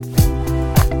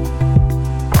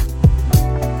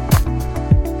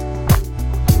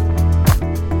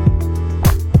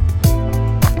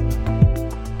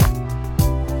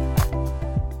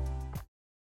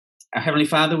Our Heavenly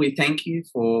Father, we thank you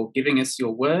for giving us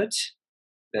your word,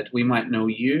 that we might know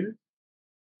you,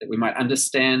 that we might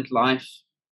understand life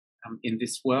in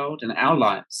this world and our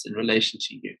lives in relation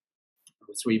to you.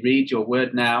 As we read your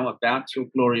word now about your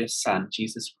glorious Son,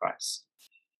 Jesus Christ,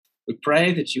 we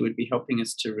pray that you would be helping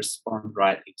us to respond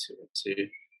rightly to it, to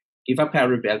give up our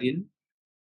rebellion,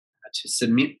 to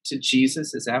submit to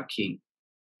Jesus as our King,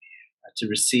 to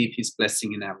receive his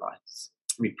blessing in our lives.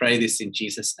 We pray this in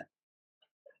Jesus' name.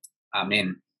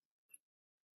 Amen.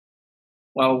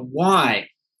 Well, why?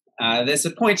 There's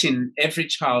a point in every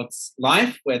child's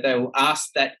life where they will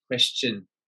ask that question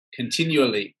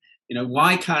continually.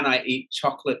 Why can't I eat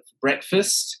chocolate for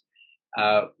breakfast?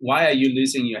 Why are you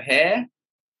losing your hair?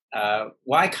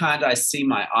 Why can't I see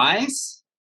my eyes?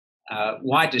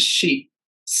 Why does sheep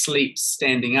sleep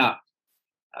standing up?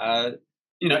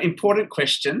 Important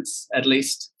questions, at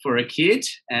least for a kid,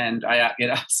 and I get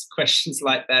asked questions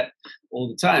like that all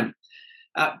the time.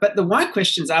 But the why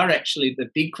questions are actually the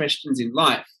big questions in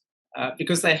life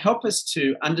because they help us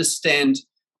to understand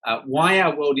why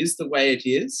our world is the way it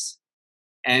is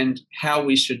and how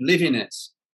we should live in it.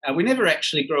 We never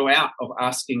actually grow out of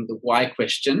asking the why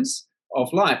questions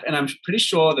of life. And I'm pretty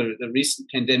sure the recent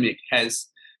pandemic has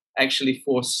actually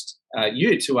forced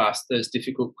you to ask those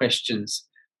difficult questions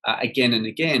again and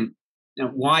again. Now,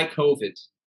 why COVID?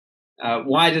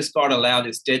 Why does God allow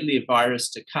this deadly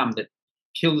virus to come that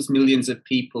kills millions of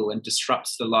people and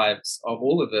disrupts the lives of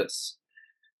all of us?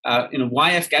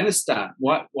 Why Afghanistan?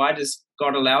 Why does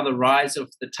God allow the rise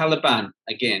of the Taliban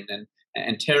again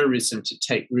and terrorism to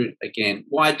take root again?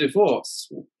 Why divorce?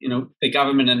 The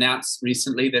government announced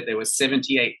recently that there were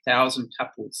 78,000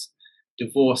 couples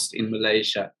divorced in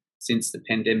Malaysia since the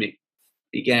pandemic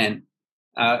began.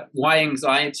 Why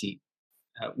anxiety?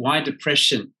 Why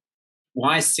depression?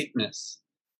 Why sickness?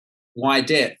 Why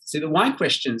death? So the why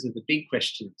questions are the big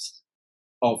questions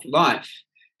of life.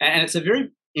 And it's a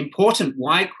very important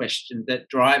why question that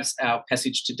drives our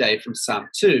passage today from Psalm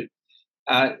 2.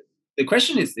 The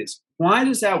question is this: why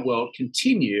does our world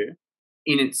continue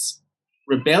in its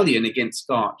rebellion against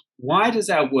God? Why does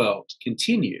our world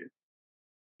continue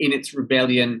in its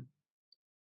rebellion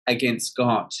against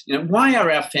God? Why are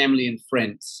our family and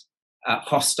friends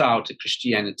hostile to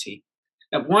Christianity?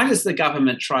 Now, why does the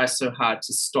government try so hard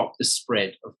to stop the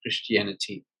spread of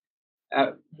Christianity?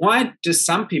 Why do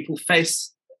some people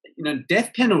face,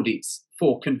 death penalties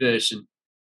for conversion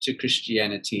to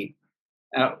Christianity?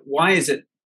 Why is it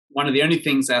one of the only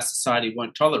things our society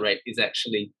won't tolerate is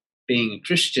actually being a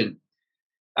Christian?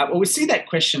 Well, we see that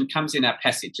question comes in our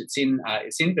passage. It's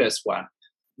in verse 1.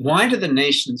 Why do the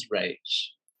nations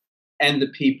rage and the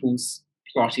peoples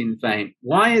plot in vain?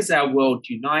 Why is our world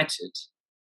united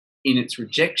in its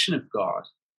rejection of God,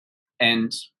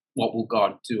 and what will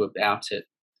God do about it?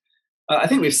 I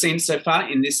think we've seen so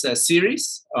far in this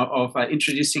series of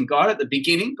introducing God. At the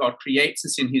beginning, God creates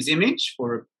us in his image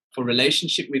for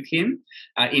relationship with him.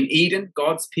 In Eden,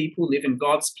 God's people live in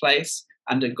God's place,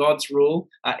 under God's rule,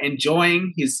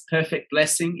 enjoying his perfect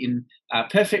blessing in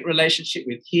perfect relationship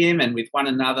with him and with one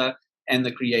another and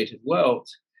the created world.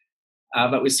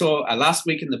 But we saw last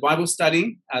week in the Bible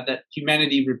study that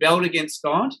humanity rebelled against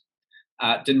God,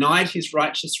 denied his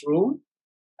righteous rule,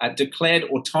 declared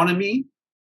autonomy.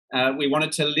 We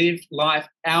wanted to live life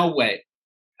our way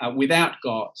without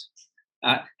God.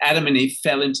 Adam and Eve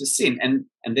fell into sin,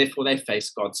 and therefore they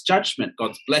faced God's judgment.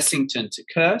 God's blessing turned to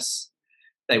curse.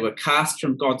 They were cast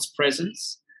from God's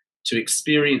presence to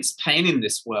experience pain in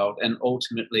this world and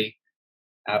ultimately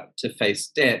to face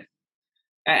death.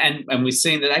 And we've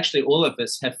seen that actually all of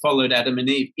us have followed Adam and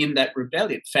Eve in that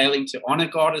rebellion, failing to honor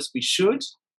God as we should,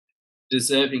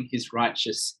 deserving his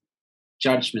righteous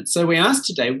judgment. So we ask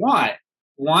today, why?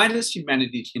 Why does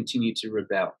humanity continue to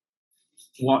rebel?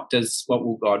 What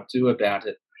will God do about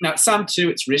it? Now, Psalm 2,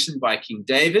 it's written by King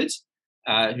David,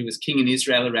 who was king in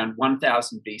Israel around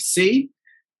 1000 BC.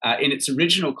 In its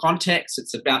original context,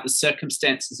 it's about the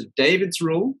circumstances of David's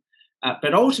rule,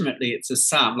 but ultimately it's a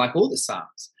psalm, like all the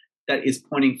psalms, that is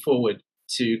pointing forward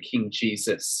to King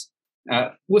Jesus.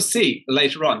 We'll see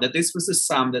later on that this was a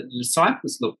psalm that the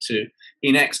disciples looked to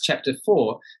in Acts chapter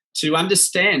 4 to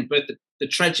understand both the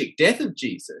tragic death of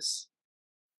Jesus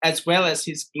as well as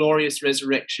his glorious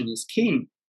resurrection as king,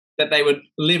 that they would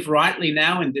live rightly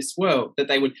now in this world, that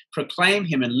they would proclaim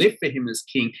him and live for him as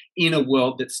king in a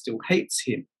world that still hates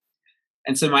him.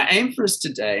 And so my aim for us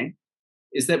today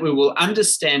is that we will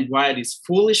understand why it is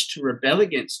foolish to rebel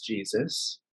against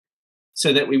Jesus,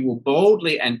 so that we will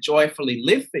boldly and joyfully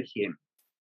live for him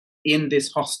in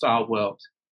this hostile world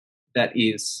that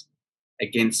is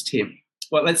against him.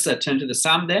 Well, let's turn to the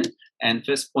psalm then And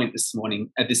first point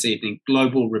this evening,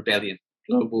 global rebellion.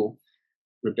 Global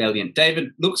rebellion. David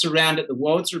looks around at the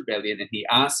world's rebellion and he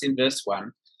asks in verse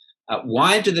 1,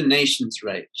 why do the nations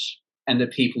rage and the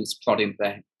peoples plot in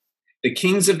vain? The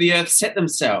kings of the earth set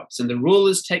themselves and the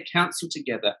rulers take counsel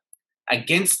together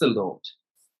against the Lord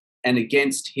and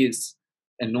against his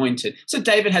anointed. So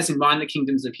David has in mind the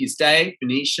kingdoms of his day,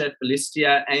 Phoenicia,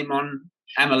 Philistia, Ammon,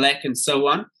 Amalek, and so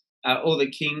on, all the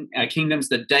kingdoms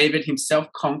that David himself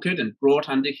conquered and brought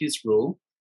under his rule.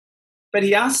 But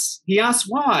he asks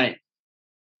why.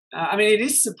 It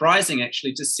is surprising,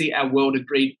 actually, to see our world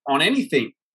agreed on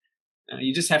anything.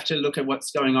 You just have to look at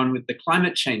what's going on with the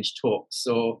climate change talks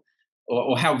or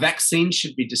how vaccines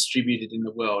should be distributed in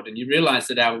the world, and you realize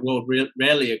that our world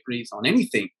rarely agrees on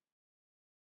anything.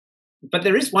 But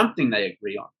there is one thing they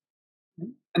agree on,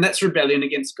 and that's rebellion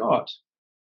against God.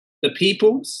 The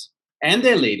peoples and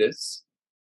their leaders,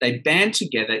 they band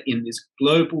together in this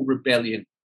global rebellion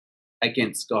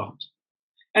against God.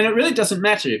 And it really doesn't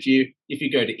matter if you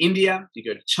go to India, you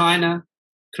go to China,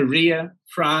 Korea,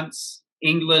 France,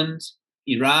 England,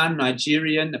 Iran,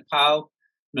 Nigeria, Nepal,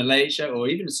 Malaysia, or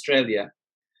even Australia.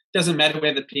 It doesn't matter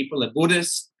whether people are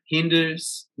Buddhists,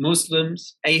 Hindus,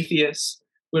 Muslims, atheists.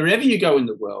 Wherever you go in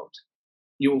the world,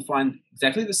 you will find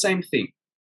exactly the same thing.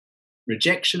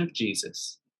 Rejection of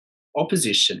Jesus,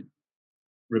 opposition,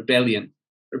 rebellion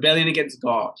against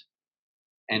God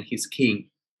and his king.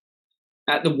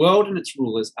 The world and its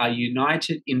rulers are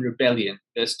united in rebellion,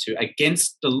 verse 2,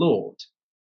 against the Lord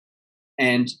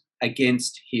and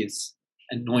against his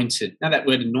anointed. Now, that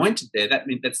word anointed there,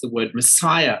 that's the word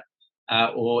Messiah,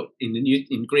 or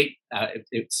in Greek,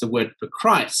 it's the word for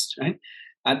Christ, right?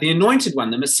 The anointed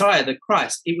one, the Messiah, the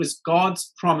Christ, it was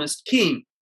God's promised king.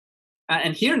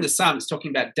 And here in the psalm, it's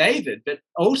talking about David, but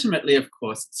ultimately, of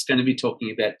course, it's going to be talking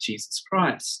about Jesus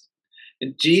Christ.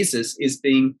 And Jesus is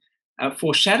being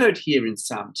foreshadowed here in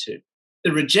Psalm 2.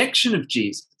 The rejection of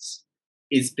Jesus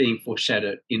is being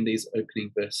foreshadowed in these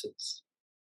opening verses.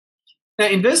 Now,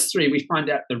 in verse 3, we find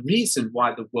out the reason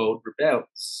why the world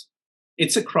rebels.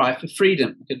 It's a cry for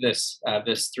freedom. Look at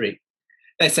verse 3.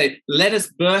 They say, let us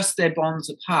burst their bonds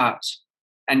apart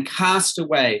and cast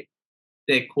away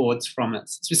their cords from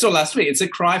us. As we saw last week, it's a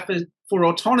cry for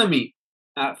autonomy,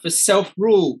 for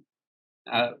self-rule,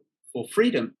 for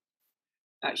freedom.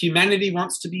 Humanity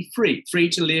wants to be free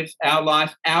to live our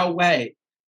life our way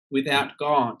without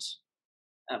God.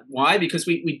 Why? Because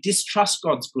we distrust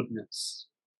God's goodness.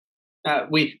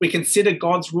 We consider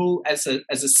God's rule as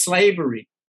a slavery.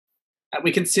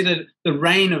 We consider the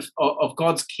reign of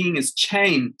God's king as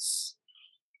chains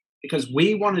because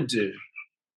we want to do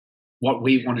what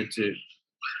we want to do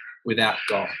without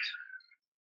God.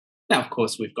 Now, of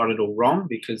course, we've got it all wrong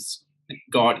because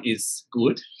God is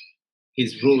good.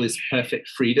 His rule is perfect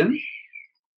freedom.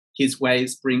 His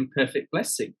ways bring perfect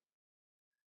blessing.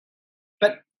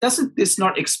 But doesn't this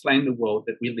not explain the world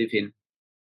that we live in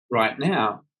right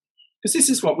now? Because this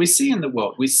is what we see in the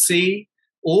world. We see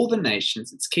all the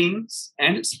nations, its kings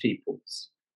and its peoples,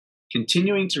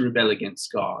 continuing to rebel against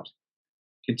God,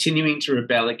 continuing to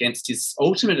rebel against his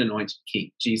ultimate anointed king,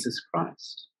 Jesus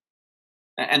Christ.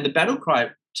 And the battle cry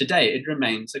today, it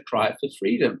remains a cry for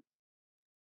freedom.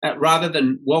 Rather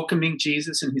than welcoming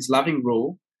Jesus and his loving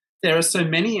rule, there are so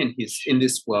many in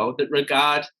this world that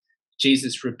regard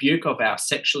Jesus' rebuke of our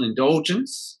sexual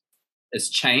indulgence as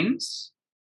chains,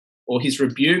 or his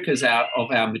rebuke of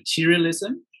our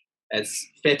materialism as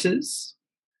fetters.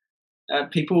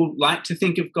 People like to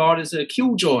think of God as a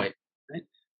killjoy, right,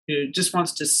 who just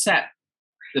wants to sap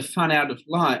the fun out of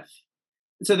life.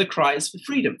 And so the cry is for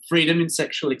freedom. Freedom in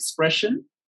sexual expression,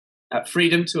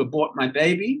 freedom to abort my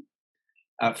baby,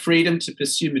 freedom to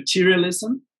pursue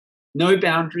materialism, no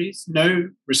boundaries, no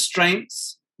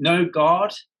restraints, no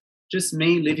God, just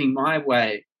me living my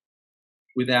way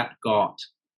without God.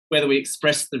 Whether we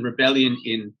express the rebellion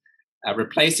in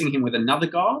replacing him with another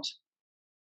God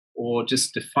or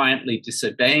just defiantly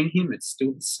disobeying him, it's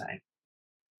still the same.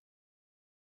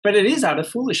 But it is utter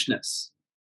foolishness.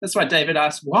 That's why David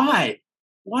asks, why?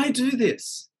 Why do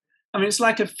this? It's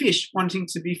like a fish wanting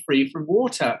to be free from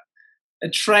water, a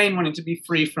train wanting to be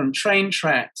free from train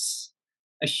tracks,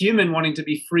 a human wanting to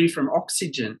be free from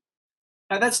oxygen.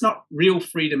 Now, that's not real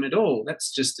freedom at all.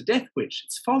 That's just a death wish.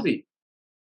 It's folly.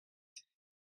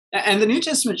 And the New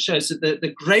Testament shows that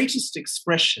the greatest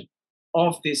expression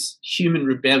of this human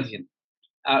rebellion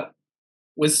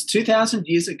was 2,000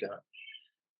 years ago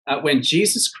when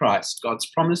Jesus Christ, God's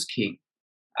promised king,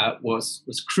 was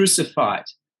crucified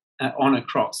on a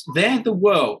cross. There the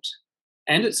world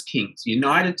and its kings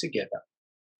united together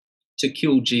to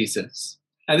kill Jesus.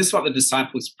 Now, this is what the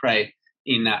disciples pray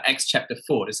in Acts chapter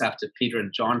 4, just after Peter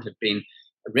and John have been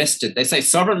arrested. They say,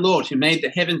 "Sovereign Lord, who made the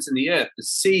heavens and the earth, the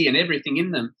sea and everything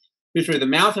in them, who through the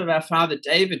mouth of our father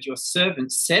David, your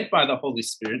servant, said by the Holy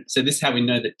Spirit," so this is how we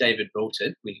know that David wrote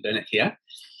it, we learn it here,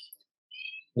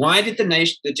 "Why did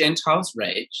the Gentiles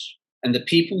rage and the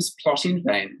peoples plot in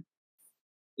vain?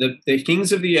 The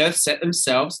kings of the earth set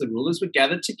themselves, the rulers were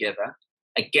gathered together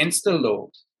against the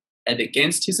Lord and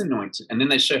against his anointed." And then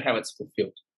they show how it's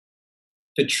fulfilled.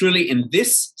 "For truly in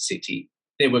this city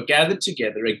they were gathered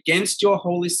together against your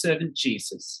holy servant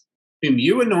Jesus, whom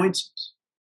you anointed,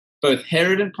 both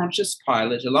Herod and Pontius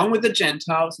Pilate, along with the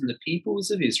Gentiles and the peoples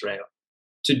of Israel,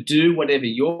 to do whatever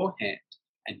your hand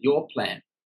and your plan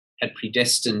had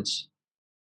predestined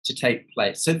to take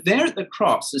place." So there at the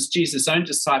cross, as Jesus' own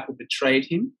disciple betrayed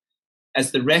him,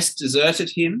 as the rest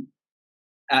deserted him,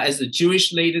 as the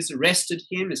Jewish leaders arrested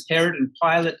him, as Herod and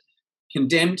Pilate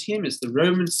condemned him, as the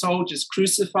Roman soldiers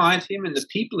crucified him, and the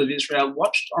people of Israel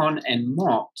watched on and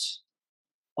mocked,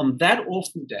 on that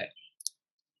awful day,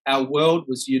 our world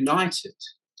was united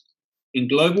in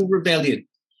global rebellion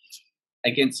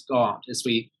against God as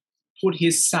we put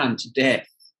his son to death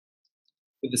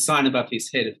with the sign above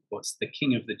his head, of course, the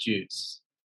King of the Jews.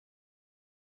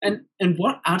 And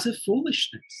what utter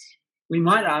foolishness. We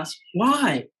might ask,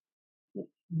 why?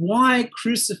 Why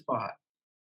crucify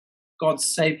God's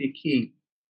Saviour King?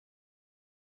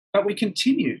 But we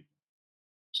continue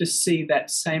to see that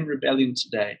same rebellion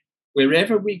today,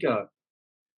 wherever we go,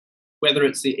 whether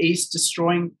it's the East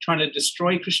trying to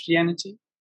destroy Christianity,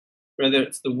 whether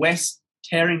it's the West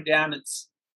tearing down its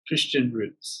Christian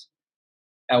roots.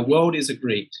 Our world is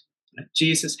agreed.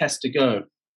 Jesus has to go.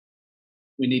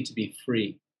 We need to be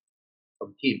free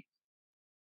from him.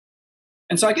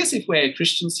 And so I guess if we're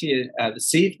Christians here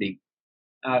this evening,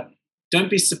 don't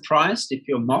be surprised if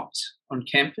you're mocked on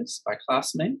campus by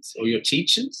classmates or your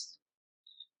teachers.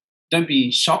 Don't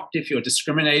be shocked if you're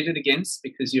discriminated against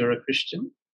because you're a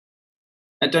Christian.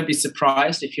 And don't be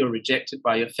surprised if you're rejected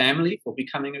by your family for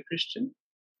becoming a Christian.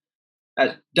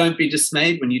 Don't be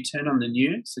dismayed when you turn on the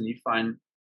news and you find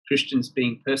Christians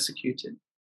being persecuted.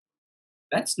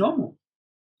 That's normal.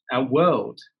 Our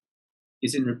world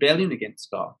is in rebellion against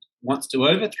God, wants to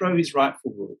overthrow his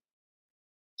rightful rule,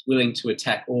 is willing to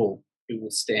attack all who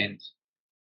will stand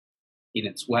in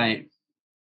its way.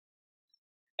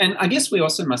 And I guess we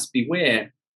also must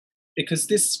beware, because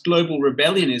this global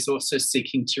rebellion is also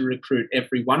seeking to recruit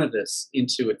every one of us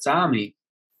into its army.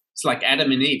 It's like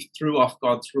Adam and Eve threw off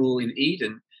God's rule in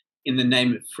Eden in the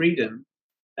name of freedom.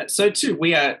 So too,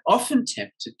 we are often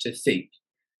tempted to think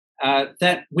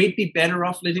that we'd be better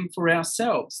off living for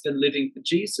ourselves than living for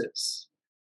Jesus.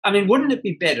 I mean, wouldn't it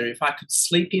be better if I could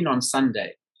sleep in on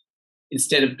Sunday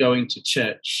instead of going to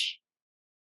church?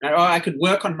 Or I could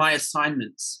work on my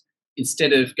assignments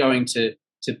instead of going to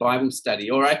Bible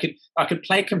study. Or I could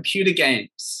play computer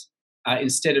games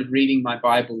instead of reading my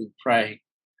Bible and praying.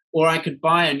 Or I could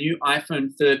buy a new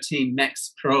iPhone 13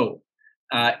 Max Pro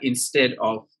instead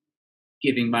of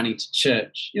giving money to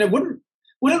church. You know,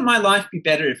 wouldn't my life be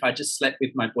better if I just slept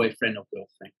with my boyfriend or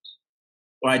girlfriend?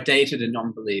 Or I dated a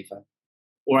non-believer?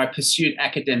 Or I pursued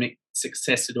academic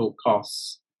success at all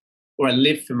costs? Or I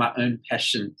lived for my own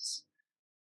passions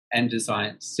and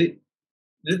desires? See,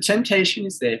 the temptation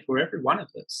is there for every one of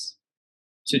us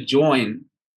to join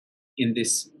in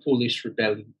this foolish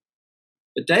rebellion.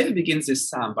 But David begins this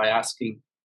psalm by asking,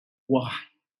 why?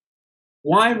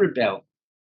 Why rebel?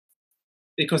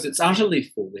 Because it's utterly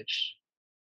foolish.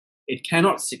 It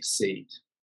cannot succeed.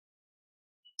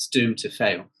 It's doomed to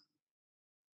fail.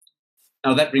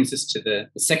 Now that brings us to the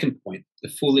second point, the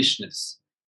foolishness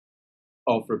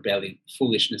of rebellion,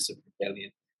 foolishness of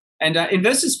rebellion. And in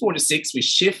verses 4 to 6, we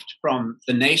shift from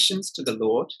the nations to the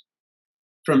Lord,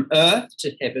 from earth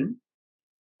to heaven,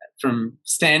 from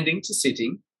standing to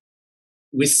sitting.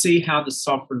 We see how the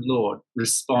sovereign Lord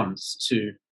responds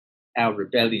to our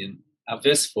rebellion.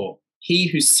 Verse 4, he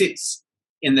who sits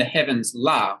in the heavens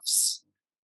laughs.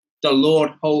 The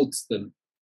Lord holds them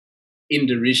in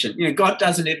derision. You know, God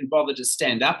doesn't even bother to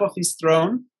stand up off his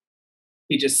throne.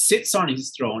 He just sits on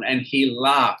his throne and he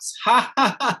laughs. Ha,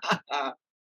 ha, ha, ha, ha.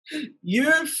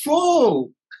 You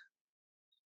fool.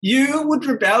 You would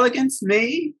rebel against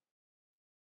me?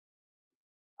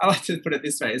 I like to put it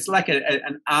this way. It's like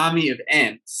an army of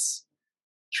ants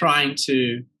trying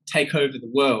to take over the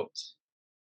world.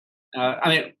 I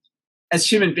mean, as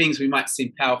human beings, we might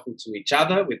seem powerful to each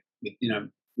other with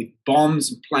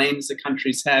bombs and planes that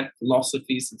countries have,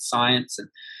 philosophies and science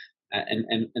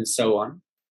and so on.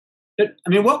 But, I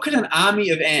mean, what could an army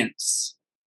of ants,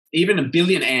 even a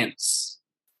billion ants,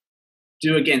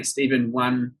 do against even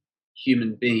one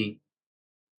human being?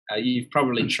 You've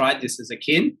probably tried this as a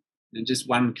kid, just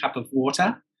one cup of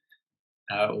water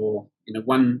or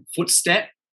one footstep,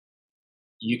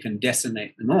 you can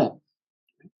decimate them all.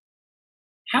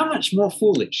 How much more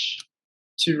foolish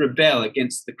to rebel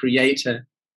against the creator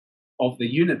of the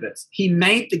universe? He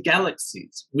made the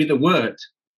galaxies with a word.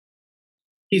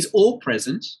 He's all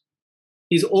present.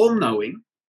 He's all knowing.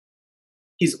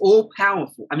 He's all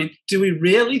powerful. I mean, do we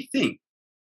really think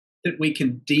that we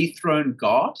can dethrone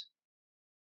God?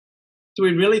 Do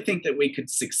we really think that we could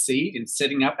succeed in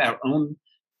setting up our own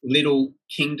little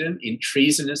kingdom in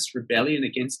treasonous rebellion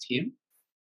against him?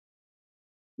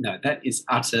 No, that is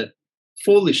utter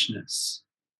foolishness.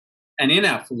 And in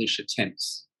our foolish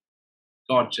attempts,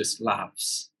 God just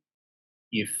laughs.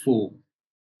 You fool.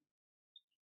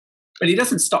 But he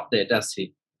doesn't stop there, does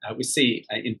he? We see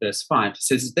in verse 5, it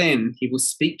says, then he will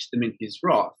speak to them in his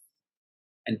wrath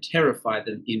and terrify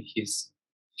them in his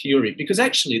fury. Because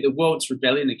actually the world's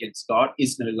rebellion against God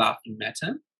is no laughing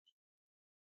matter.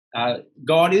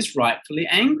 God is rightfully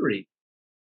angry,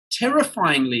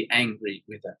 terrifyingly angry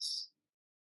with us.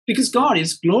 Because God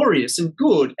is glorious and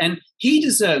good, and he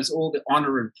deserves all the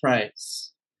honor and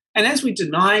praise. And as we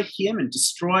deny him and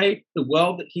destroy the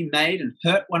world that he made and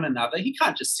hurt one another, he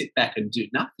can't just sit back and do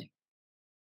nothing.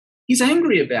 He's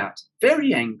angry about it,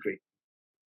 very angry.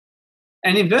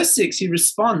 And in verse 6, he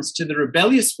responds to the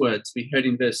rebellious words we heard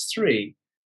in verse 3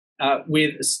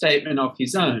 with a statement of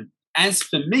his own. As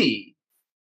for me,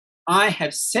 I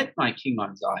have set my king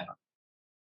on Zion,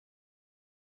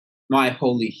 my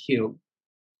holy hill.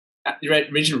 The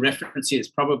original reference here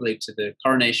is probably to the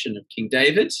coronation of King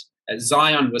David.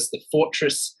 Zion was the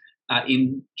fortress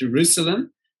in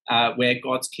Jerusalem where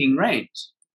God's king reigned.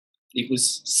 It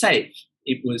was safe.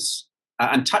 It was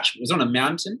untouchable. It was on a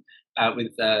mountain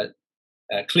with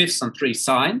cliffs on three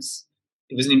sides.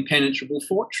 It was an impenetrable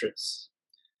fortress.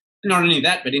 Not only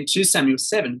that, but in 2 Samuel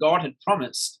 7, God had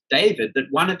promised David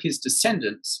that one of his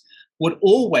descendants would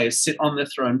always sit on the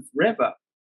throne forever,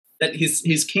 that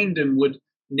his kingdom would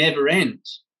never end.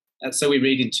 So we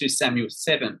read in 2 Samuel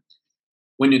 7,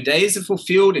 when your days are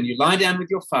fulfilled and you lie down with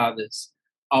your fathers,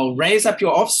 I'll raise up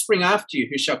your offspring after you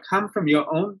who shall come from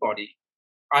your own body.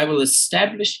 I will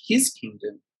establish his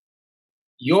kingdom.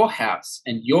 Your house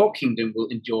and your kingdom will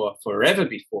endure forever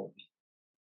before me.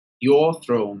 Your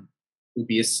throne will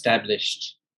be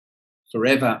established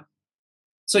forever.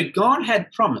 So God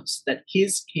had promised that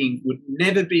his king would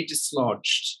never be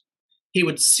dislodged. He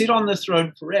would sit on the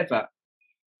throne forever.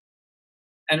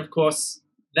 And of course,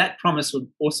 that promise would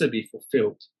also be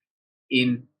fulfilled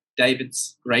in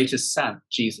David's greatest son,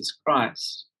 Jesus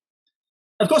Christ.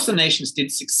 Of course, the nations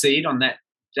did succeed on that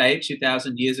day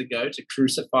 2,000 years ago to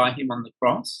crucify him on the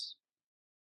cross.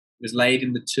 He was laid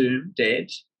in the tomb, dead.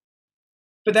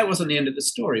 But that wasn't the end of the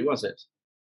story, was it?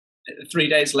 3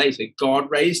 days later, God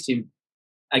raised him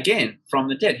again from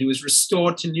the dead. He was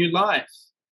restored to new life.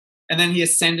 And then he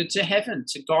ascended to heaven,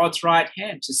 to God's right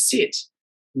hand, to sit,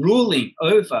 ruling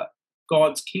over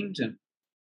God's kingdom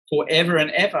forever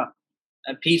and ever.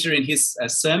 Peter, in his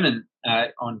sermon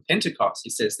on Pentecost, he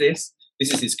says this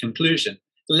is his conclusion.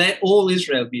 Let all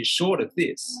Israel be assured of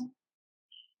this,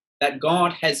 that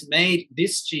God has made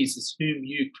this Jesus whom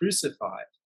you crucified,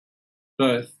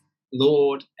 both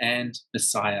Lord and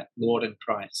Messiah, Lord and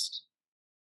Christ.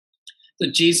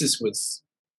 That Jesus was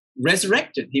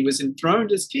resurrected. He was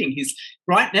enthroned as king.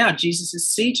 Right now, Jesus is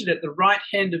seated at the right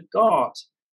hand of God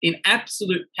in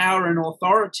absolute power and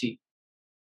authority.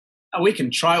 We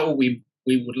can try all we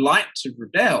would like to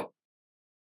rebel,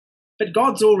 but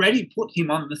God's already put him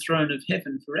on the throne of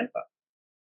heaven forever.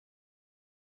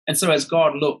 And so as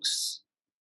God looks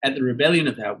at the rebellion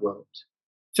of our world,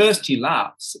 first he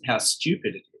laughs at how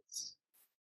stupid it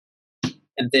is,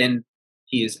 and then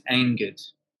he is angered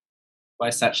by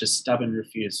such a stubborn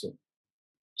refusal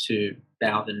to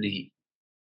bow the knee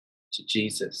to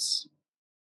Jesus.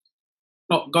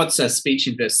 Well, God's speech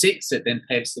in verse 6, it then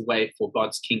paves the way for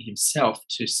God's king himself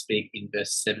to speak in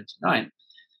verse 7 to 9.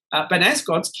 But as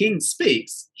God's king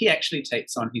speaks, he actually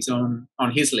takes on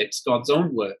his lips God's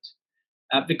own word.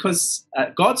 Because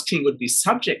God's king would be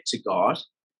subject to God,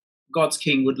 God's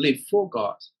king would live for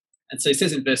God. And so he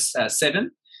says in verse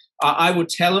 7, I will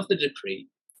tell of the decree.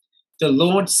 The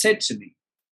Lord said to me,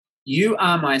 you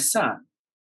are my son.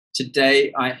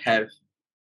 Today I have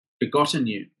begotten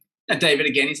you. Now, David,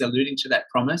 again, is alluding to that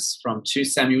promise from 2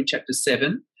 Samuel chapter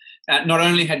 7. Not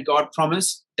only had God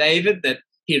promised David that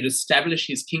he would establish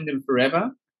his kingdom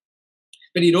forever,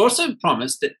 but he'd also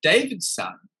promised that David's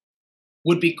son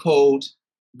would be called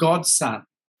God's son.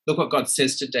 Look what God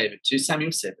says to David, 2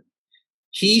 Samuel 7.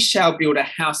 He shall build a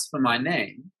house for my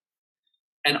name,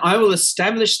 and I will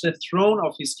establish the throne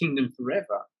of his kingdom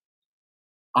forever.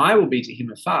 I will be to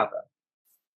him a father.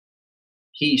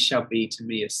 He shall be to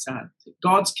me a son.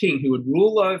 God's king, who would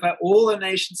rule over all the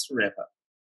nations forever,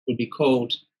 would be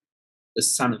called the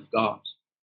Son of God.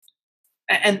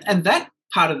 And that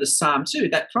part of the psalm too,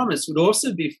 that promise would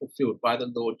also be fulfilled by the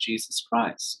Lord Jesus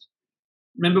Christ.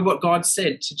 Remember what God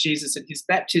said to Jesus at his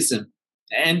baptism,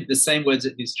 and the same words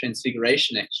at his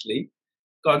transfiguration, actually.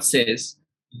 God says,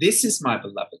 "This is my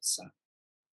beloved Son,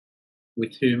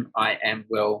 with whom I am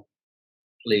well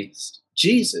pleased."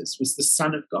 Jesus was the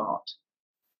Son of God.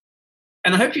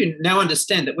 And I hope you now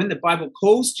understand that when the Bible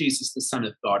calls Jesus the Son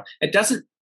of God, it doesn't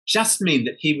just mean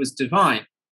that he was divine.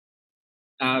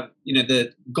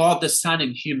 The God the Son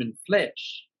in human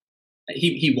flesh.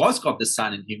 He was God the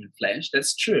Son in human flesh,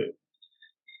 that's true.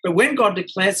 But when God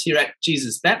declares here at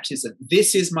Jesus' baptism,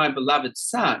 "This is my beloved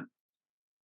Son,"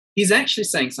 he's actually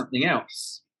saying something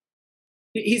else.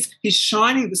 He's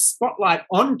shining the spotlight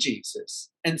on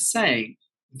Jesus and saying,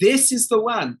 "This is the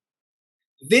one.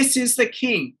 This is the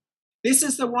King. This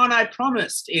is the one I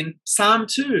promised in Psalm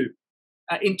 2,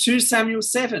 in 2 Samuel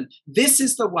 7. This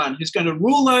is the one who's going to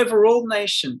rule over all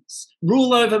nations,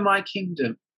 rule over my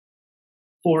kingdom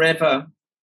forever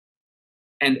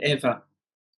and ever."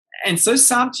 And so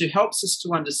Psalm 2 helps us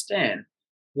to understand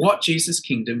what Jesus'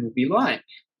 kingdom will be like.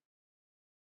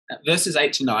 Verses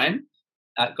 8 to 9,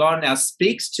 God now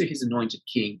speaks to his anointed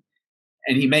king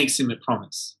and he makes him a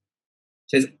promise.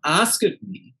 He says, "Ask of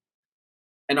me,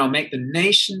 and I'll make the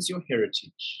nations your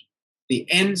heritage, the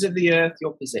ends of the earth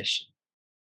your possession.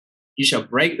 You shall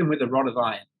break them with a rod of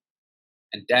iron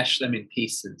and dash them in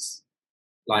pieces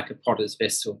like a potter's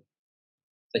vessel."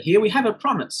 So here we have a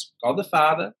promise, God the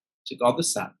Father to God the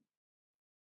Son.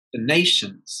 The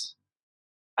nations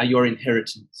are your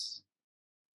inheritance.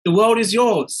 The world is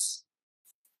yours.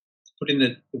 Put in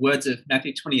the words of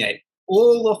Matthew 28,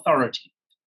 "All authority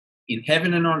in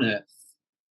heaven and on earth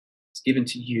is given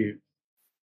to you."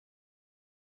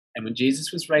 And when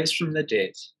Jesus was raised from the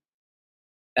dead,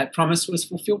 that promise was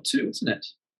fulfilled too, isn't it?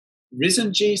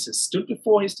 Risen Jesus stood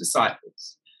before his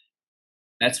disciples.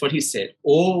 That's what he said.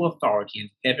 "All authority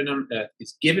in heaven and earth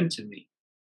is given to me.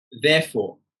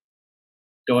 Therefore,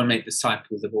 go and make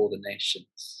disciples of all the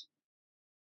nations."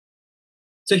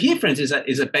 So here, friends, is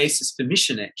a basis for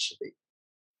mission, actually.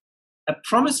 A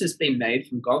promise has been made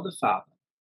from God the Father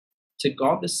to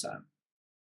God the Son.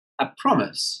 A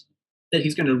promise that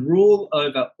he's going to rule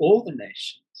over all the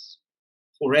nations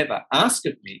forever. "Ask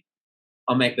of me,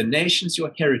 I'll make the nations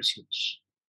your heritage,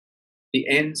 the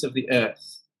ends of the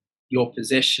earth your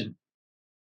possession."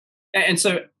 And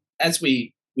so as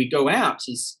we go out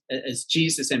as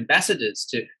Jesus' ambassadors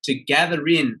to gather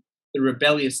in the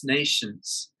rebellious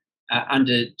nations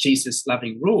under Jesus'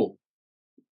 loving rule,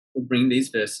 we'll bring these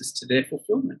verses to their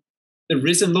fulfillment. The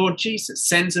risen Lord Jesus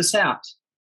sends us out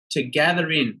to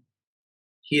gather in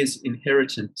his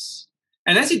inheritance.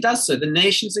 And as he does so, the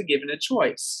nations are given a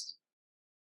choice.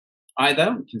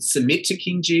 Either we can submit to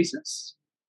King Jesus,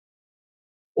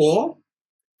 or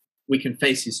we can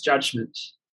face his judgment,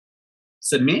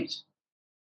 submit,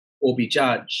 or be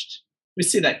judged. We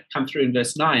see that come through in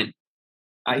verse 9.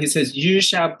 He says, "You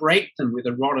shall break them with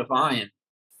a rod of iron,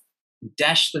 and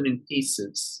dash them in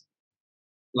pieces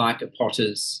like a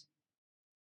potter's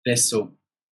vessel."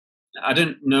 I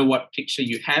don't know what picture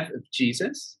you have of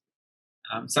Jesus.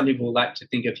 Some people like to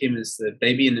think of him as the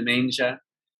baby in the manger,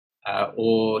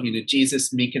 or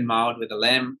Jesus meek and mild with a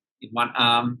lamb in one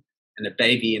arm and a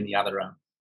baby in the other arm.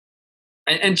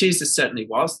 And Jesus certainly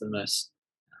was the most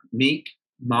meek,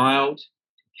 mild,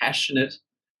 passionate,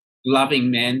 loving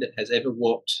man that has ever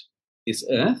walked this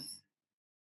earth.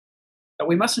 But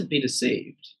we mustn't be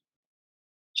deceived.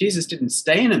 Jesus didn't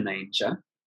stay in a manger,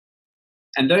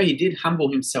 and though he did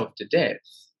humble himself to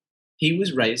death, he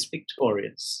was raised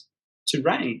victorious to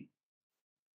reign.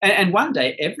 And one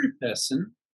day, every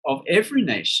person of every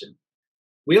nation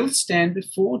will stand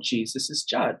before Jesus as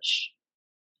judge,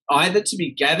 either to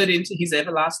be gathered into his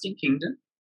everlasting kingdom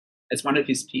as one of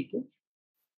his people,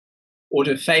 or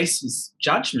to face his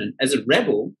judgment as a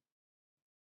rebel,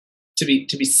 to be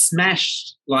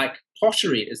smashed like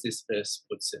pottery, as this verse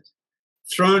puts it,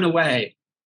 thrown away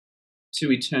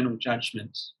to eternal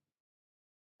judgment.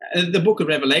 The book of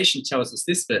Revelation tells us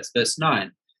this verse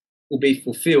 9, will be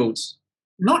fulfilled,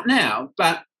 not now,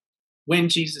 but when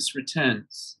Jesus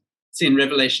returns. It's in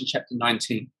Revelation chapter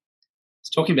 19. It's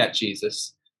talking about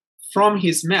Jesus. "From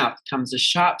his mouth comes a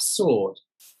sharp sword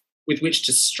with which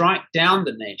to strike down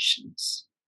the nations.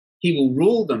 He will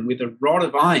rule them with a rod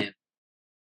of iron.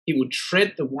 He will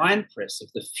tread the winepress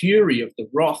of the fury of the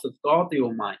wrath of God the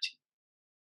Almighty.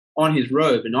 On his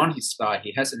robe and on his thigh,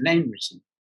 he has a name written,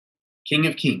 King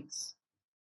of Kings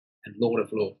and Lord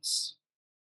of Lords.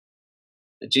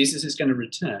 That Jesus is going to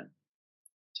return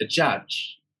to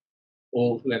judge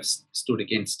all who have stood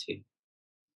against him.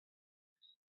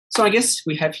 So I guess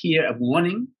we have here a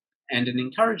warning and an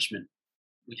encouragement.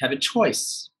 We have a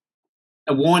choice.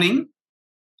 A warning,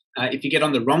 if you get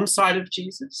on the wrong side of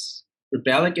Jesus,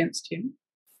 rebel against him,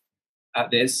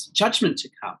 there's judgment to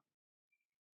come.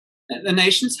 The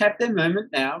nations have their moment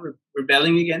now,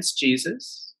 rebelling against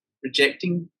Jesus,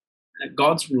 rejecting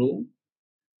God's rule.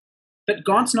 But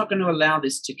God's not going to allow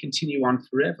this to continue on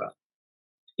forever.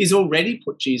 He's already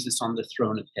put Jesus on the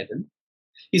throne of heaven.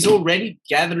 He's already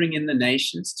gathering in the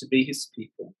nations to be his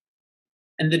people.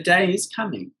 And the day is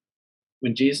coming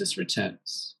when Jesus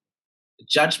returns. The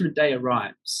judgment day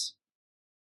arrives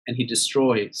and he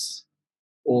destroys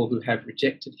all who have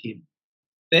rejected him.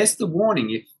 There's the warning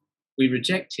if we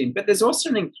reject him, but there's also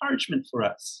an encouragement for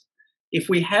us if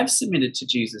we have submitted to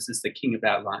Jesus as the King of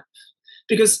our life.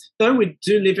 Because though we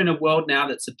do live in a world now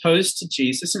that's opposed to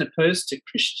Jesus and opposed to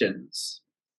Christians,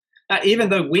 even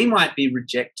though we might be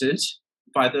rejected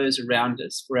by those around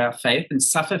us for our faith and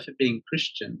suffer for being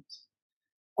Christians,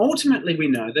 ultimately we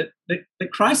know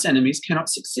that Christ's enemies cannot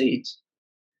succeed.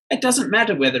 It doesn't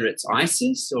matter whether it's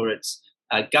ISIS or it's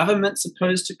governments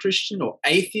opposed to Christian or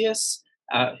atheists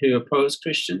who oppose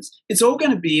Christians. It's all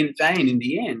going to be in vain in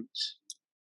the end.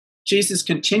 Jesus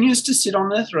continues to sit on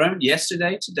the throne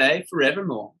yesterday, today,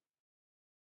 forevermore.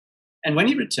 And when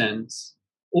he returns,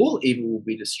 all evil will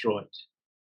be destroyed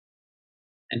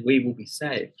and we will be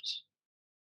saved.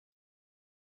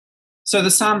 So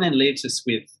the psalm then leaves us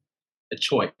with a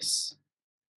choice,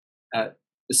 the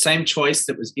same choice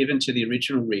that was given to the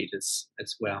original readers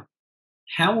as well.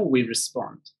 How will we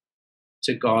respond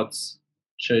to God's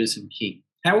chosen King?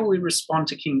 How will we respond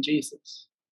to King Jesus?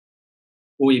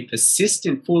 Will we persist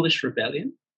in foolish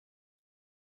rebellion?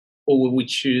 Or will we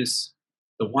choose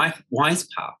the wise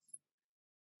path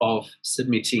of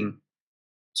submitting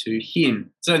to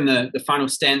him? So in the final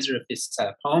stanza of this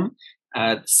poem,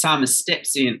 the psalmist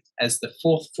steps in as the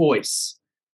fourth voice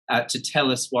to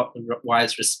tell us what the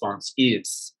wise response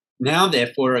is. Now,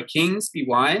 therefore, O kings, be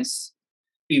wise.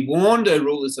 Be warned, O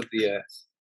rulers of the earth.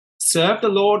 Serve the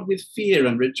Lord with fear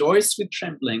and rejoice with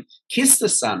trembling. Kiss the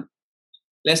Son,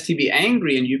 lest he be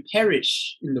angry and you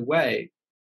perish in the way,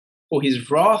 for his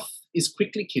wrath is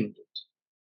quickly kindled.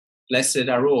 Blessed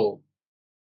are all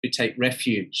who take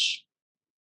refuge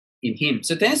in him.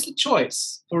 So there's the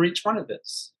choice for each one of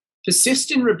us.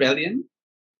 Persist in rebellion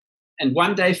and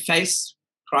one day face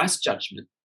Christ's judgment,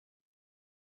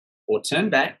 or turn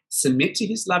back, submit to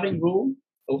his loving rule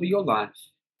over your life,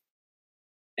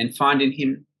 and find in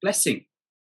him blessings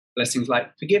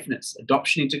like forgiveness,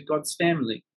 adoption into God's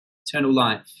family, eternal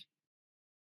life,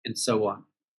 and so on.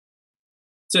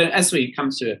 So as we come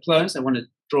to a close, I want to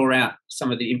draw out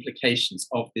some of the implications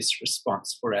of this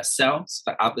response for ourselves,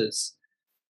 for others,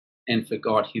 and for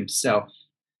God himself.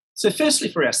 So firstly,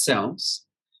 for ourselves,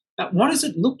 what does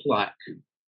it look like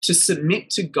to submit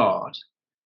to God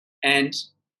and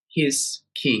his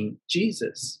King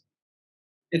Jesus?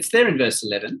 It's there in verse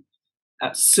 11.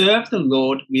 Serve the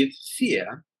Lord with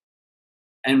fear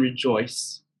and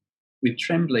rejoice with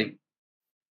trembling.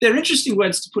 They're interesting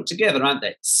words to put together, aren't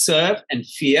they? Serve and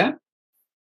fear,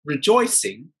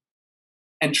 rejoicing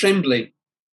and trembling.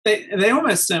 They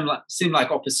almost seem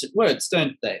like opposite words,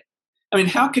 don't they? I mean,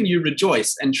 how can you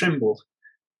rejoice and tremble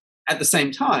at the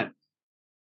same time?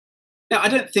 Now, I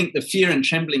don't think the fear and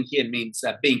trembling here means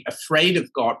being afraid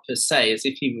of God per se, as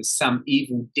if he was some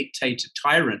evil dictator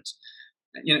tyrant.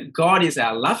 God is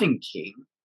our loving King.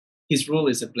 His rule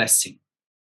is a blessing.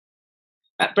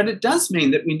 But it does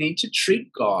mean that we need to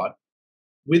treat God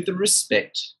with the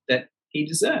respect that he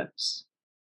deserves.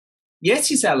 Yes,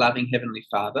 he's our loving Heavenly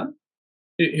Father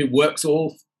who works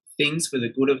all things for the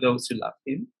good of those who love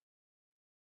him.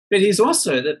 But he's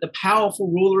also the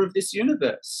powerful ruler of this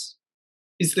universe.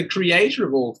 He's the creator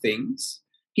of all things.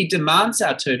 He demands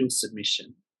our total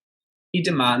submission. He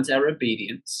demands our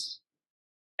obedience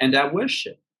and our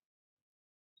worship,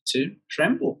 to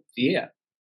tremble, fear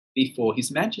before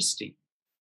his majesty.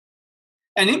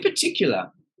 And in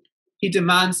particular, he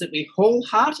demands that we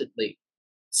wholeheartedly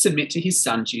submit to his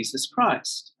Son, Jesus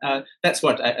Christ. That's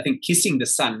what I think kissing the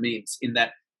Son means in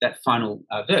that final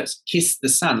verse. Kiss the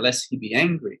Son, lest he be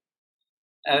angry.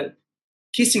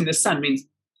 Kissing the Son means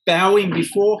bowing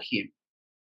before him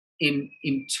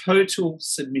in total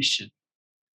submission.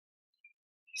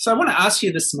 So I want to ask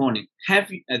you this evening,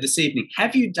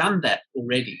 have you done that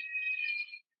already?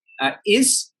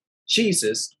 Is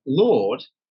Jesus Lord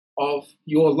of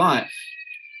your life?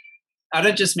 I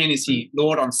don't just mean is he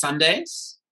Lord on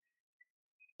Sundays.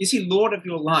 Is he Lord of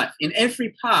your life in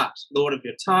every part? Lord of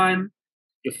your time,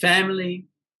 your family,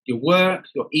 your work,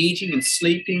 your eating and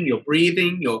sleeping, your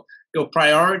breathing, your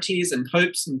priorities and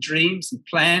hopes and dreams and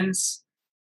plans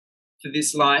for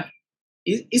this life?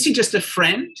 Is he just a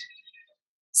friend,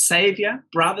 savior,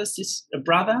 brother, sister, a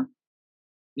brother?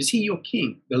 Is he your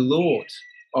king, the Lord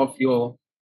of your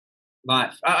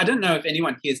life? I don't know if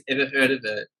anyone here has ever heard of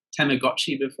a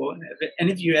Tamagotchi before. Have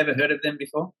any of you ever heard of them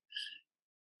before?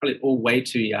 Probably all way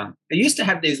too young. They used to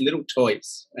have these little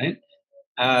toys, right,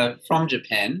 from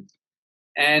Japan,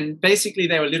 and basically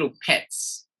they were little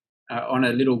pets on a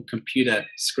little computer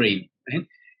screen, right?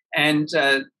 And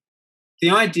the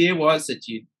idea was that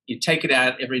you take it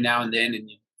out every now and then and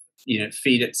you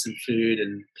feed it some food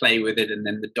and play with it, and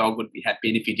then the dog would be happy,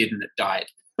 and if you didn't, it died.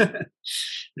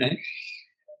 Right?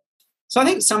 So I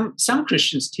think some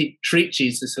Christians treat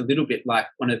Jesus a little bit like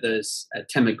one of those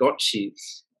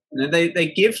Tamagotchis.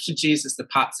 They give to Jesus the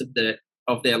parts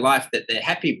of their life that they're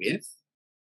happy with,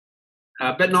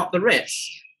 but not the rest.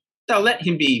 They'll let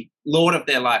him be Lord of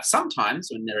their life sometimes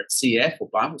when they're at CF or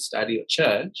Bible study or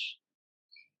church,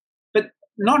 but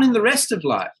not in the rest of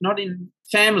life, not in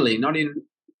family, not in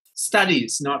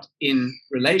studies, not in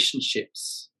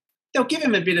relationships. They'll give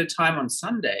him a bit of time on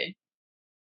Sunday,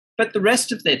 but the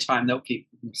rest of their time they'll keep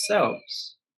for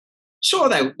themselves. Sure,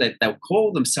 they'll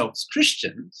call themselves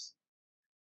Christians,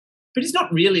 but it's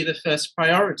not really the first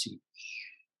priority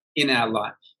in our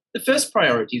life. The first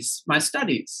priority is my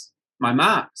studies, my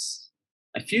marks,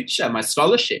 my future, my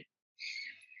scholarship.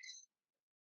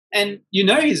 And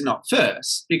he's not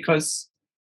first because,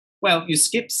 well, you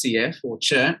skip CF or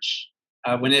church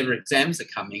whenever exams are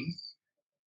coming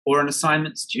or an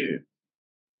assignment's due.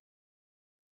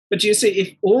 But you see,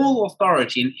 if all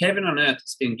authority in heaven and earth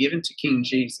has been given to King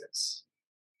Jesus,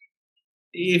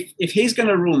 if he's going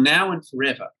to rule now and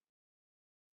forever,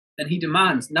 then he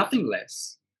demands nothing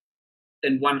less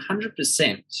than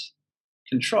 100%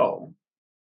 control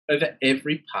over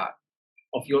every part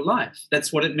of your life.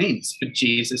 That's what it means for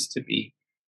Jesus to be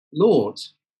Lord.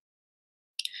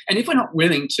 And if we're not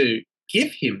willing to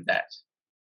give him that,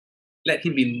 let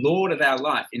him be Lord of our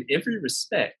life in every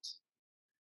respect,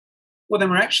 well, then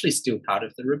we're actually still part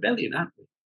of the rebellion, aren't we?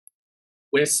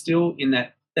 We're still in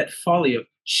that folly of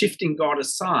shifting God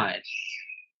aside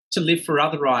to live for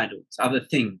other idols, other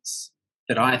things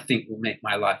that I think will make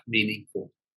my life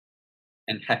meaningful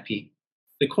and happy.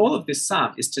 The call of this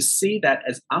psalm is to see that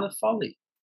as utter folly,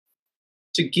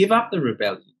 to give up the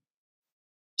rebellion,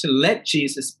 to let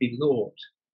Jesus be Lord.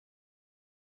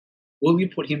 Will you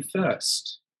put him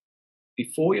first,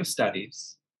 before your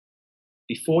studies,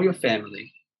 before your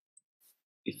family,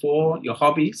 before your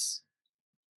hobbies,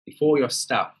 before your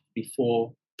stuff,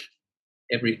 before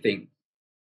everything?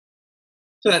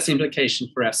 So that's the implication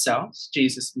for ourselves.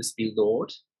 Jesus must be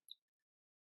Lord.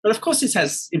 But of course, this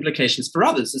has implications for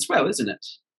others as well, isn't it?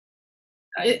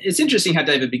 It's interesting how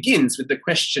David begins with the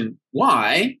question,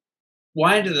 why?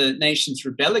 Why do the nations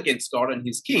rebel against God and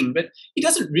his king? But he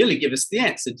doesn't really give us the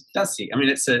answer, does he? I mean,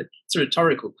 it's a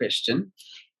rhetorical question.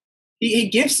 He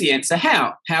gives the answer,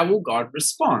 how? How will God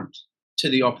respond to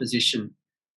the opposition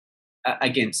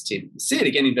against him? See it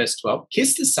again in verse 12.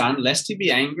 Kiss the Son, lest he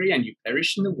be angry and you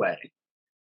perish in the way,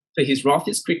 for his wrath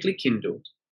is quickly kindled.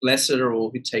 Blessed are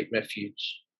all who take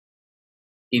refuge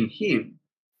in him.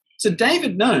 So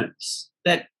David knows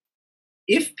that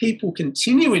if people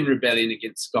continue in rebellion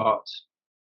against God,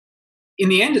 in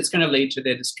the end it's going to lead to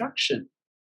their destruction.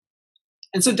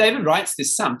 And so David writes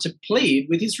this psalm to plead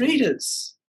with his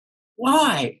readers.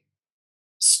 Why?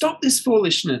 Stop this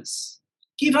foolishness.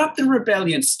 Give up the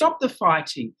rebellion. Stop the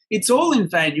fighting. It's all in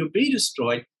vain. You'll be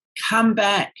destroyed. Come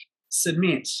back.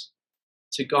 Submit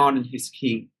to God and his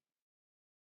king.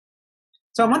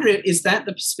 So I wonder, is that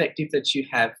the perspective that you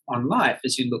have on life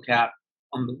as you look out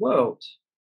on the world?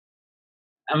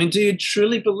 I mean, do you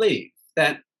truly believe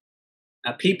that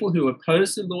people who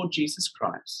oppose the Lord Jesus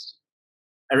Christ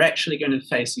are actually going to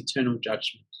face eternal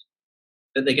judgment,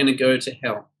 that they're going to go to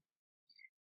hell?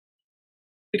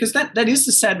 Because that is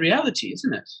the sad reality,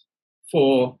 isn't it?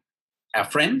 For our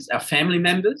friends, our family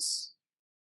members,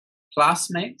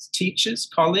 classmates, teachers,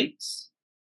 colleagues,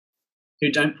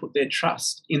 who don't put their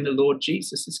trust in the Lord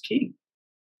Jesus as King.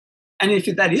 And if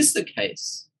that is the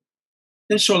case,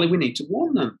 then surely we need to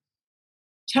warn them.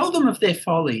 Tell them of their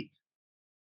folly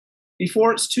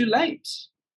before it's too late.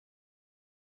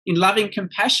 In loving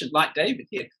compassion, like David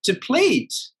here, to plead,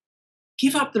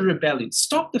 give up the rebellion,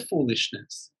 stop the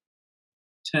foolishness,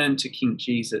 turn to King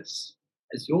Jesus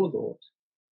as your Lord.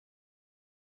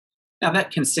 Now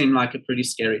that can seem like a pretty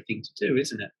scary thing to do,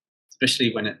 isn't it?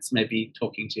 especially when it's maybe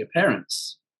talking to your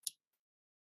parents.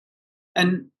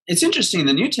 And it's interesting, in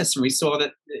the New Testament, we saw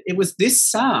that it was this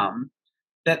psalm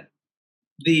that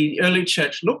the early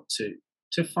church looked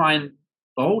to find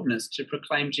boldness to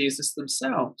proclaim Jesus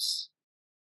themselves.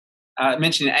 I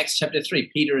mentioned in Acts chapter 3,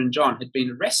 Peter and John had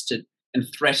been arrested and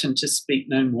threatened to speak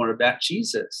no more about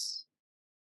Jesus.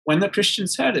 When the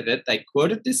Christians heard of it, they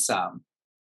quoted this psalm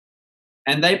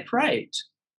and they prayed.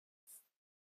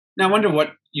 Now, I wonder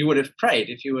what you would have prayed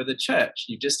if you were the church.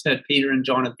 You just heard Peter and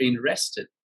John have been arrested.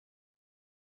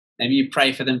 Maybe you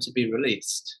pray for them to be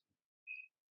released.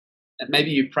 And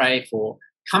maybe you pray for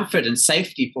comfort and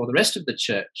safety for the rest of the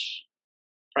church.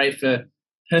 Pray for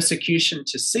persecution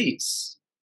to cease.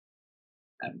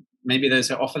 Maybe those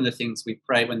are often the things we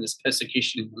pray when there's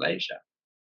persecution in Malaysia.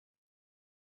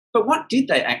 But what did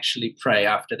they actually pray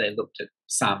after they looked at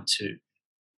Psalm 2?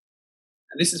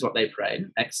 And this is what they prayed,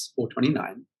 Acts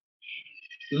 4:29.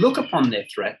 Look upon their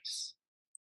threats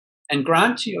and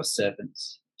grant to your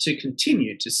servants to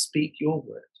continue to speak your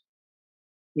word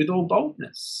with all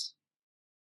boldness.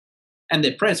 And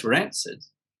their prayers were answered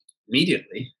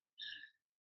immediately.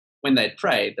 When they'd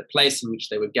prayed, the place in which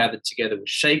they were gathered together was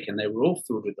shaken. They were all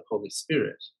filled with the Holy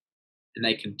Spirit, and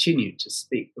they continued to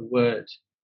speak the word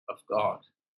of God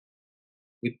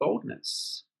with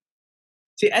boldness.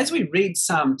 See, as we read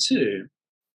Psalm 2,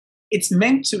 it's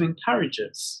meant to encourage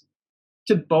us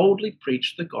to boldly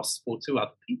preach the gospel to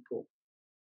other people.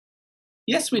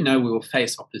 Yes, we know we will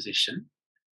face opposition,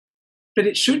 but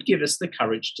it should give us the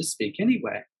courage to speak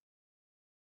anyway.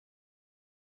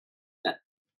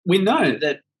 We know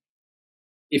that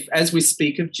if, as we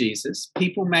speak of Jesus,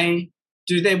 people may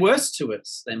do their worst to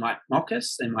us. They might mock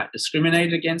us, they might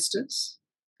discriminate against us,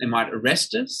 they might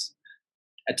arrest us,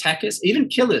 attack us, even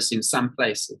kill us in some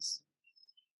places.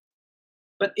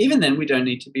 But even then, we don't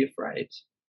need to be afraid,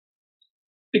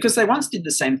 because they once did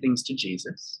the same things to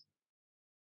Jesus,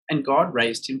 and God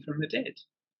raised him from the dead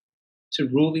to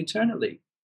rule eternally.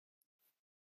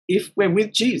 If we're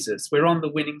with Jesus, we're on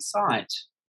the winning side.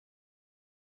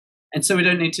 And so we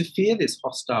don't need to fear this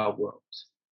hostile world.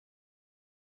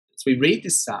 As we read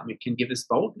this psalm, it can give us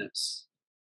boldness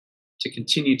to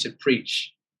continue to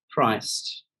preach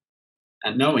Christ,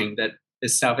 and knowing that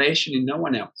there's salvation in no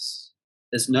one else.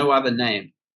 There's no other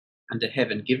name under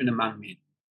heaven given among men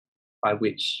by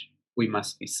which we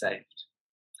must be saved.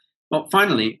 Well,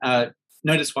 finally,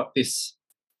 notice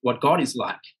what God is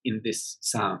like in this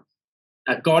psalm.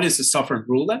 God is the sovereign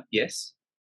ruler, yes.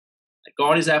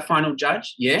 God is our final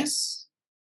judge, yes.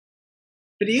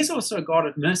 But he is also a God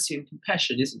of mercy and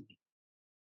compassion, isn't he?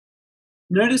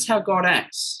 Notice how God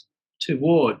acts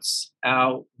towards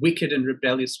our wicked and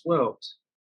rebellious world.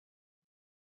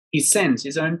 He sends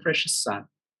his own precious Son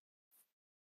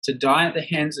to die at the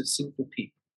hands of sinful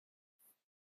people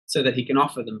so that he can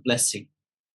offer them blessing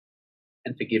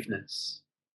and forgiveness.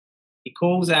 He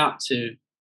calls out to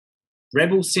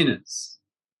rebel sinners.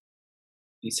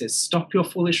 He says, stop your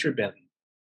foolish rebellion.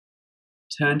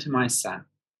 Turn to my Son.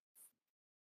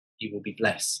 You will be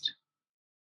blessed.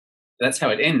 That's how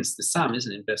it ends the psalm,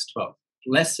 isn't it, in verse 12?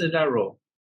 Blessed are all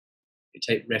who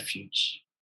take refuge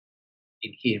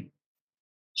in him.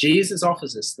 Jesus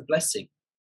offers us the blessing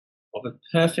of a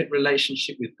perfect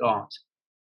relationship with God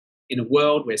in a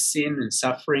world where sin and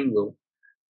suffering will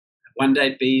one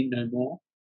day be no more.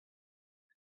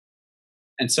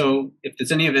 And so if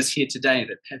there's any of us here today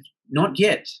that have not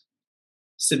yet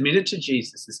submitted to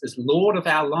Jesus as Lord of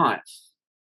our life,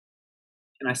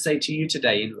 can I say to you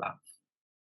today in love,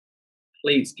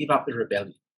 please give up the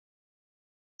rebellion.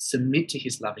 Submit to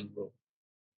his loving rule.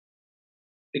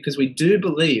 Because we do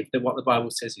believe that what the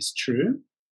Bible says is true.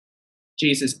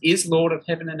 Jesus is Lord of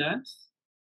heaven and earth.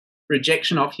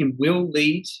 Rejection of him will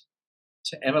lead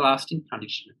to everlasting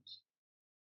punishment.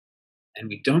 And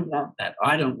we don't want that.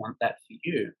 I don't want that for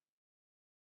you.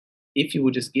 If you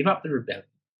will just give up the rebellion,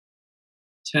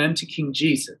 turn to King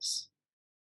Jesus,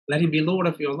 let him be Lord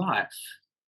of your life,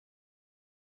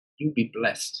 you'll be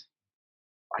blessed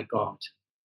by God.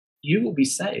 You will be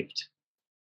saved.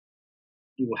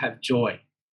 You will have joy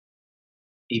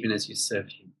even as you serve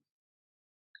him.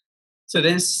 So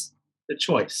there's the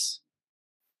choice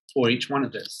for each one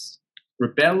of us.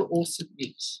 Rebel or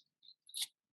submit.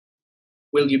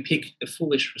 Will you pick the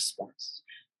foolish response?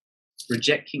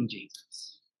 Reject King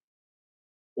Jesus?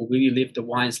 Or will you live the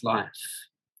wise life?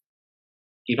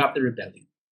 Give up the rebellion.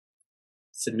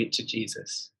 Submit to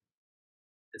Jesus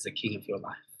as the King of your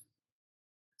life.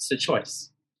 It's a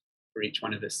choice for each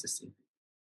one of us this evening.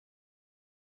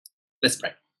 Let's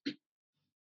pray.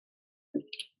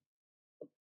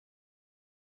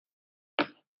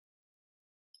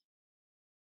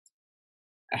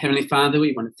 Our Heavenly Father,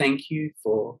 we want to thank you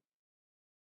for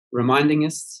reminding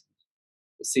us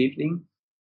this evening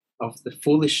of the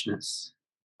foolishness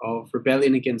of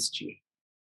rebellion against you.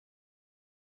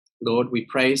 Lord, we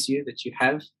praise you that you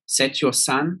have set your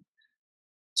Son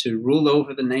to rule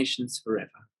over the nations forever.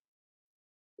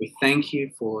 We thank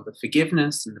you for the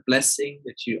forgiveness and the blessing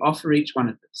that you offer each one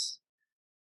of us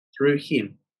through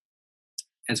him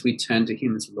as we turn to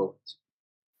him as Lord.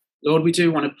 Lord, we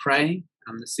do want to pray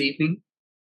this evening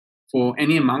for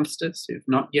any amongst us who have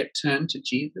not yet turned to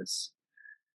Jesus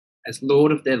as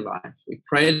Lord of their life. We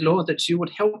pray, Lord, that you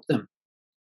would help them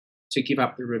to give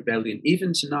up the rebellion,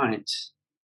 even tonight,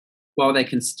 while they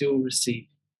can still receive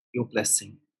your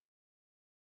blessing.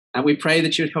 And we pray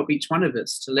that you would help each one of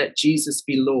us to let Jesus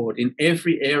be Lord in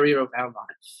every area of our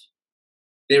life.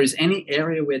 There is any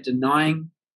area we're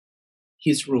denying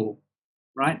his rule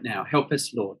right now, help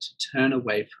us, Lord, to turn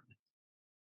away from it,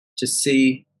 to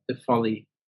see the folly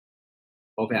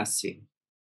of our sin.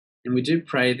 And we do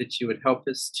pray that you would help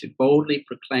us to boldly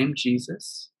proclaim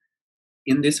Jesus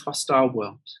in this hostile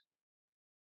world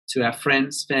to our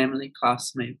friends, family,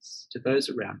 classmates, to those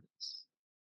around us.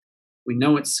 We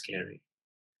know it's scary,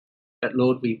 but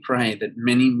Lord, we pray that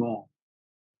many more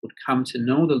would come to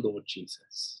know the Lord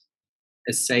Jesus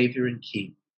as Savior and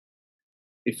King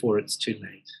before it's too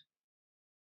late.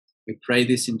 We pray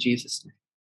this in Jesus' name.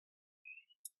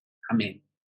 Amen.